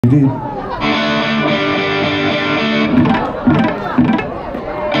did.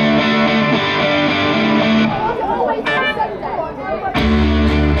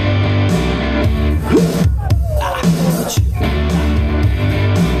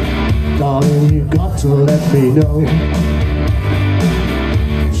 Darling, you got to let me know.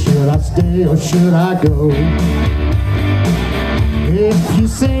 Should I stay or should I go? If you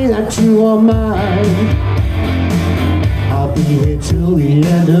say that you are mine, I'll be here till the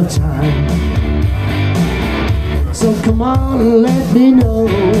end of time. So come on and let me know.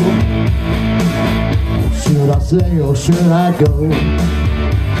 Should I stay or should I go?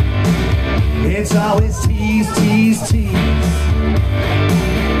 It's always tease, tease, tease.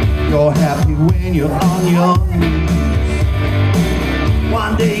 You're happy when you're on your knees.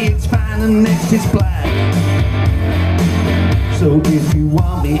 One day it's fine and next it's black. So if you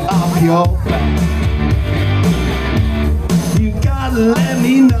want me off your back, you gotta let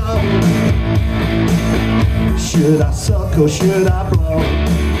me know. Should I suck or should I blow?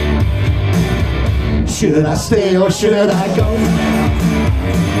 Should I stay or should I go?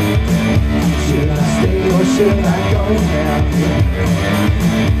 Should I stay or should I go now?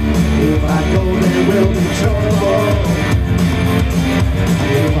 If I go there will be trouble.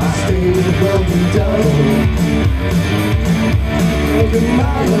 If I stay it will be double. Your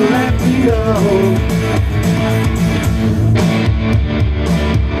mama let me know.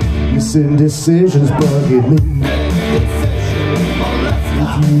 This indecision's bugging me.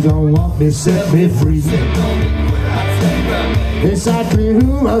 If you don't want me, set me free. Exactly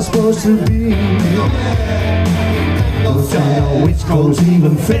who I'm supposed to be. Don't know which clothes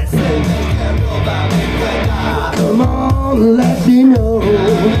even fit me. Come on, let me know.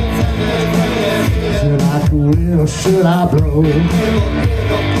 Should I quit or should I blow?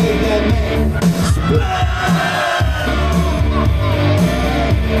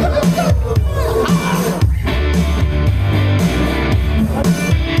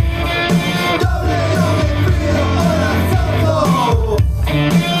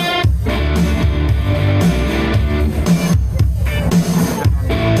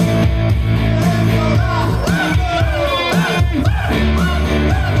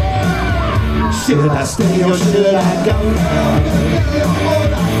 Should I stay or should I go?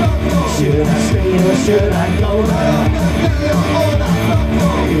 Should I stay or should I go?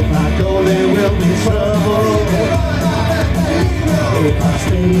 If I go there will be trouble. If I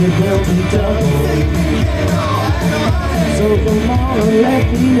stay it will be double. So come on and let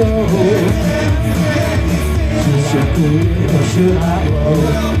me know. Should I quit or should I blow?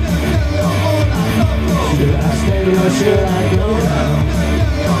 Should I stay or should I go?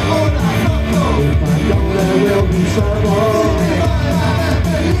 If I go there will be trouble.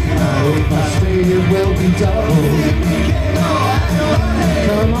 If I stay it will be double.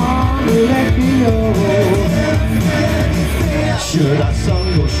 Come on and let me know. Should I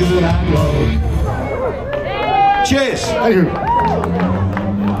sing or should I blow? Cheers! Thank you.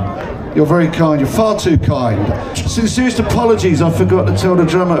 You're very kind, you're far too kind. Sincerest apologies, I forgot to tell the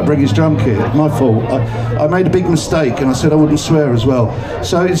drummer to bring his drum kit. My fault. I made a big mistake and I said I wouldn't swear as well.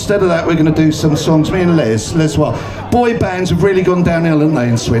 So instead of that, we're going to do some songs. Me and Les what? Boy bands have really gone downhill, haven't they,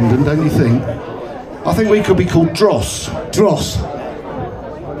 in Swindon, don't you think? I think we could be called Dross. Dross.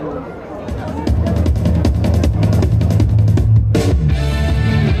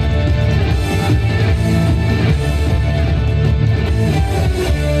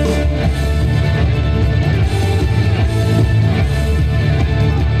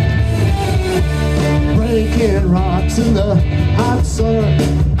 Breaking rocks in the hot sun.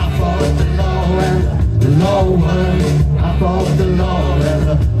 I fought the law and the law won. I fought the law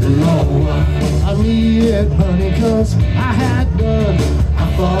and the law won. I needed money cause I had none. I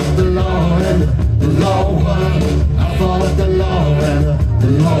fought the law and the law won. I fought the law and the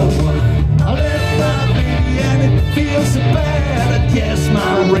law won. I left my baby and it feels so bad. I guess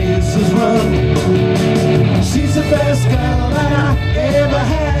my race is run. She's the best girl that I ever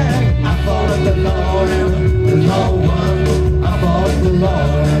had. I fought the law and the law won.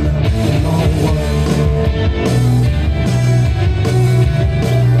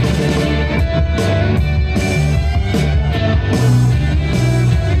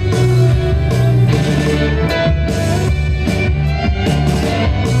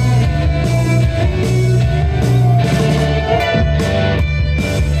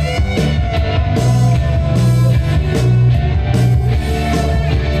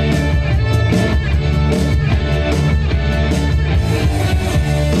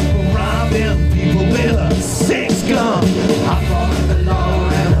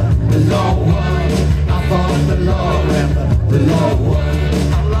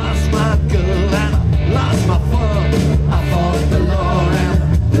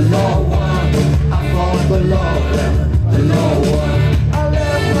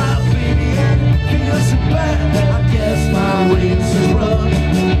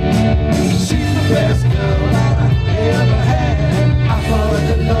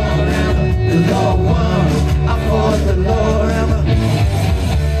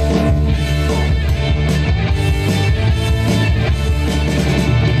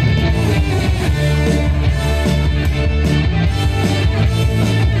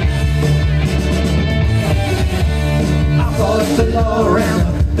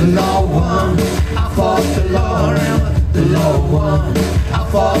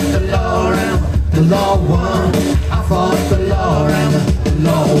 fought the law and the law won. I fought the law and the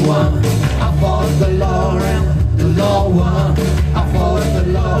law won. I fought the law and the law won. I fought the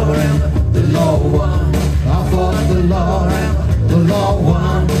law and the law won. I fought the law and the law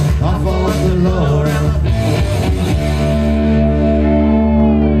won. I fought the law and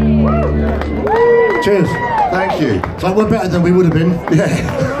Cheers. Thank you. so we're better than we would have been.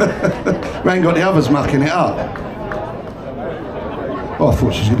 Yeah. We ain't got the others mucking it up. Oh, I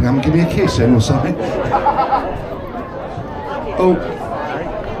thought she was going to come and give me a kiss then or something. Oh.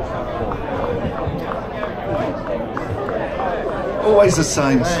 Always the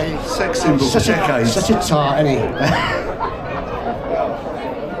same. Sex symbol for decades. Such a tart, ain't he?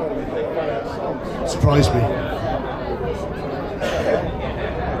 Surprised me.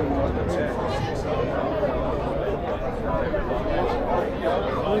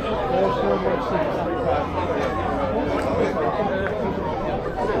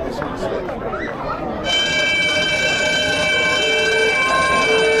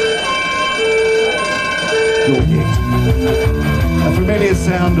 A familiar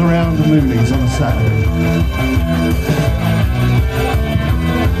sound around the Moonies on a Saturday.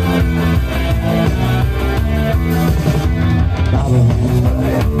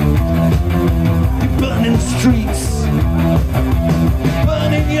 You're burning streets, you're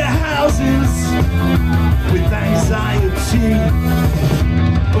burning your houses with anxiety,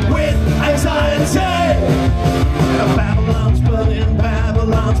 with anxiety. Babylon's burning,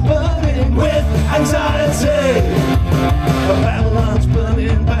 Babylon's burning with anxiety. Babylon's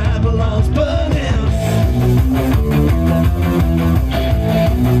burning, Babylon's burning.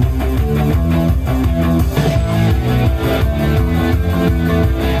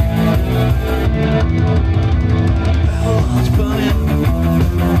 Babylon's burning.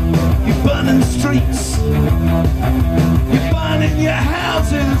 You're burning streets. You're burning your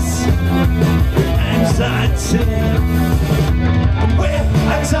houses with anxiety. With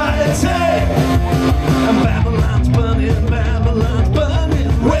anxiety. And Babylon's burning, Babylon's burning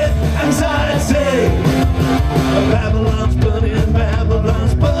with anxiety. Babylon's burning,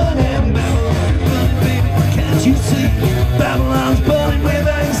 Babylon's burning, Babylon's burning, baby, can't you see? Babylon's burning with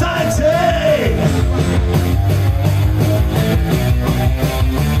anxiety.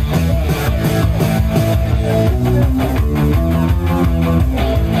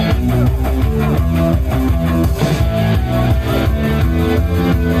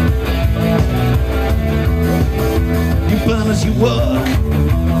 You burn as you work,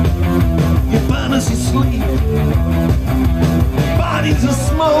 you burn as you sleep. Bodies are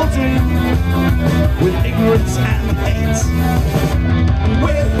smoldering with ignorance and hate,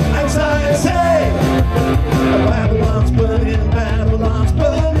 with anxiety. Babylon's burning, Babylon's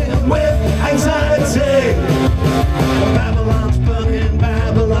burning with anxiety. Babylon's burning,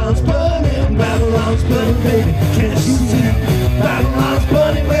 Babylon's burning, Babylon's burning, baby, can't you see? Babylon's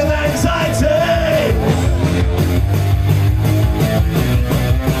burning with anxiety.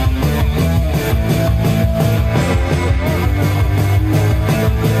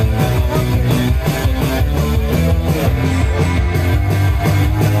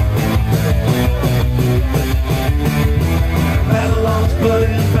 Babylon's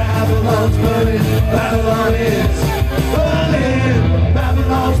burning, Babylon's burning, Babylon is burning.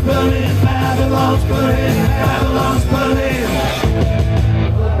 Babylon's burning, Babylon's burning, Babylon's burning.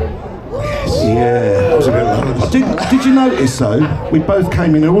 Yeah. That was a bit loud. Did you notice though? We both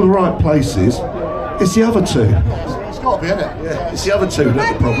came in all the right places. It's the other two. It's got to be, isn't it? Yeah. It's the other two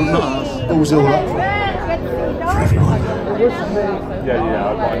that's the problem, not us. All's all up for everyone. Yeah,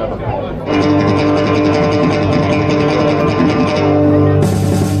 I've got another one.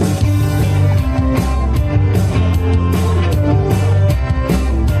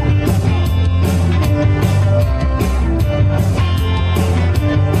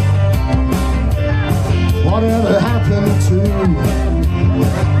 Whatever happened to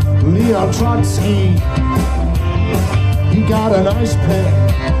Leon Trotsky? He got an ice pick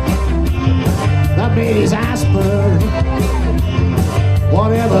that made his ass burn.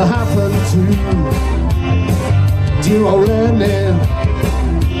 Whatever happened to dear old Lenin,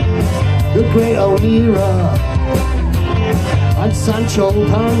 the great O'Neill, and Sancho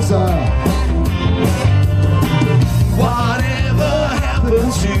Panza? Whatever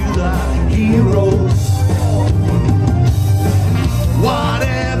happened to the heroes?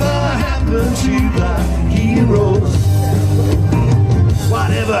 Whatever happened to the heroes?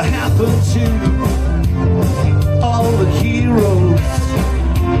 Whatever happened to all the heroes?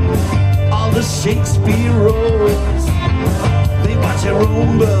 All the Shakespeare roles, they watch their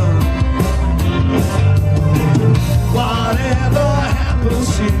own burn. Whatever happened happens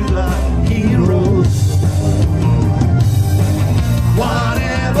to the heroes?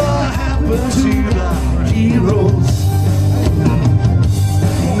 Whatever happened to the heroes?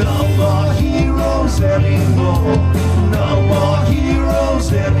 No more heroes anymore. No more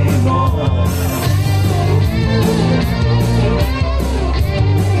heroes anymore.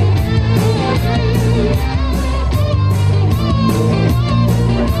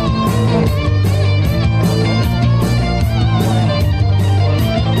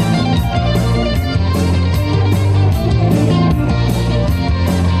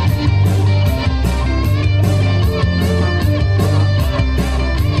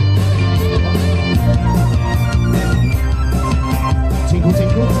 Tinkle,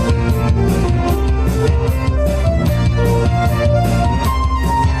 tinkle.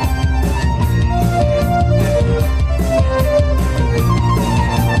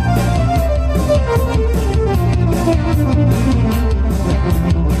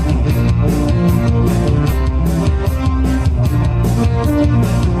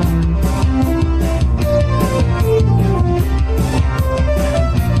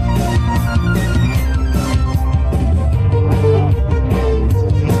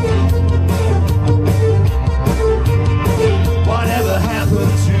 Whatever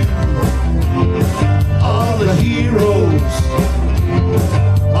happened to all the heroes,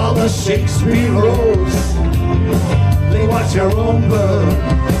 all the Shakespeare roles? They watch your own burn.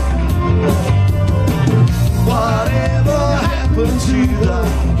 Whatever happened to the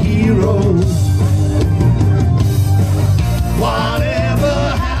heroes? Whatever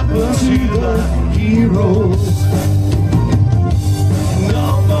happened to the heroes? No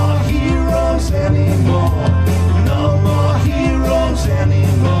more heroes anymore. No more heroes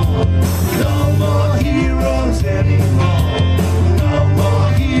anymore. No more heroes anymore. No more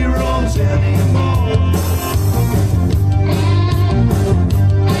heroes anymore.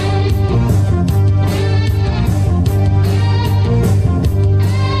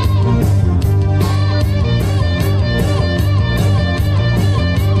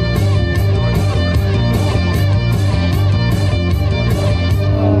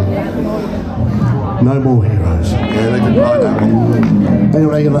 No more heroes. Yeah, they didn't like that one.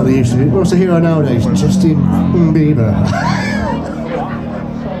 Anyway, like they used to do. What's the hero nowadays? Justin Bieber.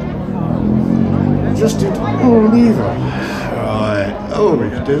 Justin Bieber. Right. Oh, we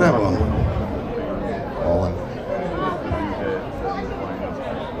could do that one.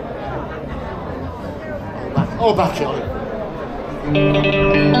 Oh, back it.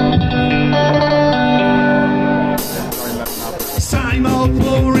 Same old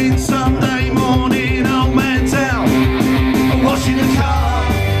boring Sunday morning, old man's out washing the car.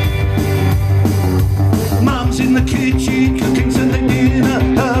 Mum's in the kitchen cooking Sunday dinner,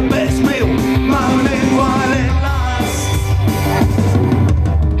 her best meal, moaning while it lasts.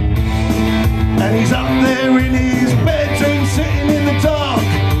 And he's up there in his bedroom sitting in the dark,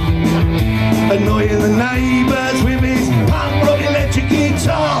 annoying the neighbours with his punk rock electric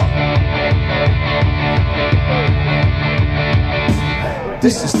guitar.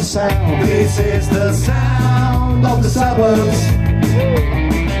 This is the sound. This is the sound of the suburbs.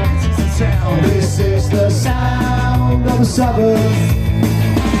 This is the sound. This is the sound of the suburbs.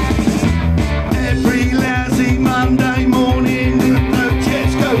 Every lousy Monday morning, the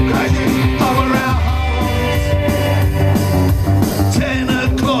jets go crashing over our homes. 10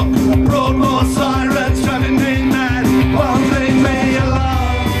 o'clock, Broadmoor sirens driving me mad, won't leave me alone.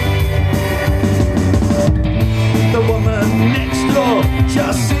 The woman next door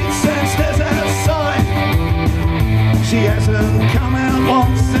just sits and stares outside. She hasn't come out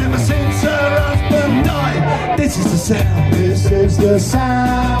once ever since her husband died. This is the sound. This is the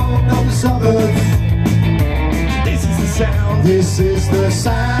sound of the suburbs. This is the sound. This is the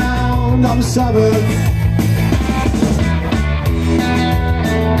sound of the suburbs.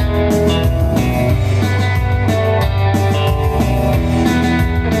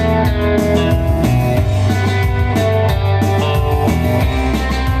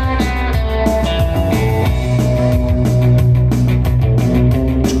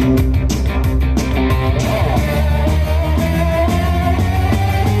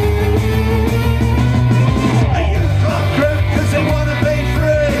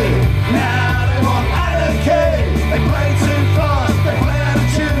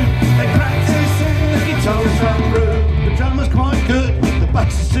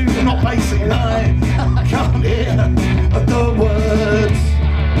 Not basic, I can't hear the words.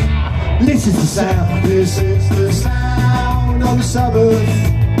 This is the sound. This is the sound of the suburbs.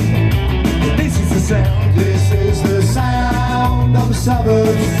 This is the sound. This is the sound of the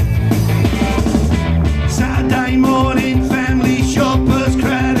suburbs. Saturday morning family shop.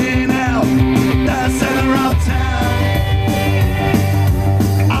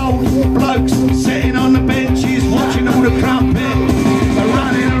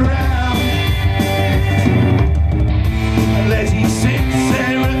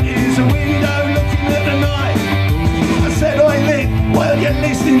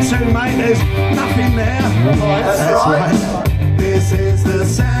 to, mate. There's nothing there. That's right. This is the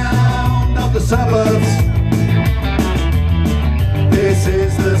sound of the suburbs. This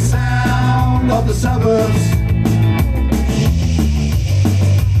is the sound of the suburbs.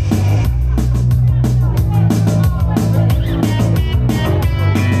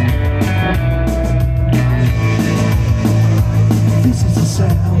 This is the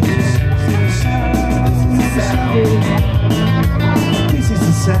sound. This is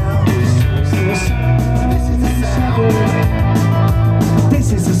the sound.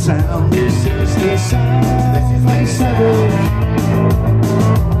 This is the sound. This is the sound.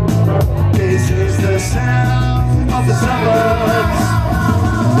 This is the sound of the suburbs.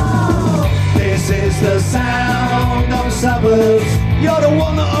 This is the sound of the suburbs. You're the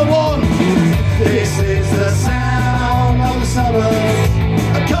one that I want. This is the sound of the suburbs.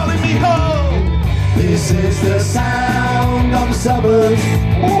 They're calling me home. This is the sound of the suburbs.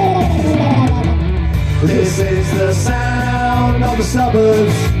 This is the sound of the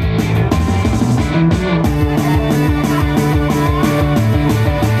suburbs.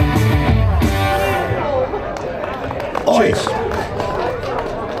 Oi.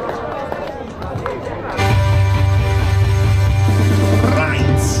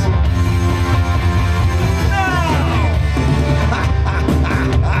 Right.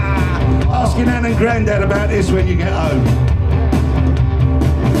 Ask your nan and granddad about this when you get home.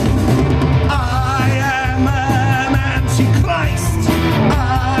 I am an antichrist.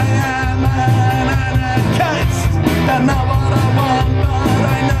 I am an anarchist. Don't know what I want, but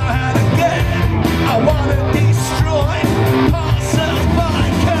I know how to get. I want to destroy passers-by,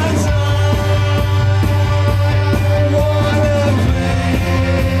 'cause I want to be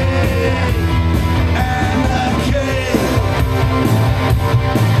anarchy.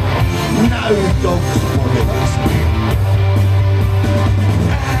 No dogs wanted us.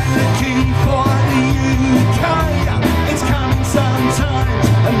 Anarchy for the UK. It's coming sometimes,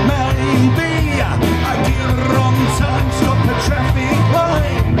 and maybe I get it wrong time. Stop the traffic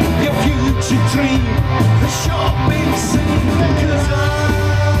light. Your future dream, the shopping scene. 'Cause I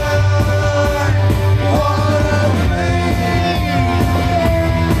wanna be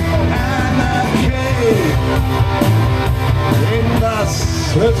anarchy in the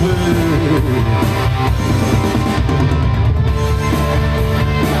city.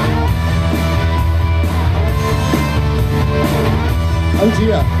 Oh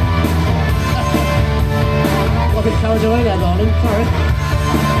dear. Got a bit carried away there, darling. Sorry.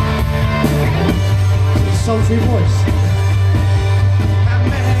 Sultry voice.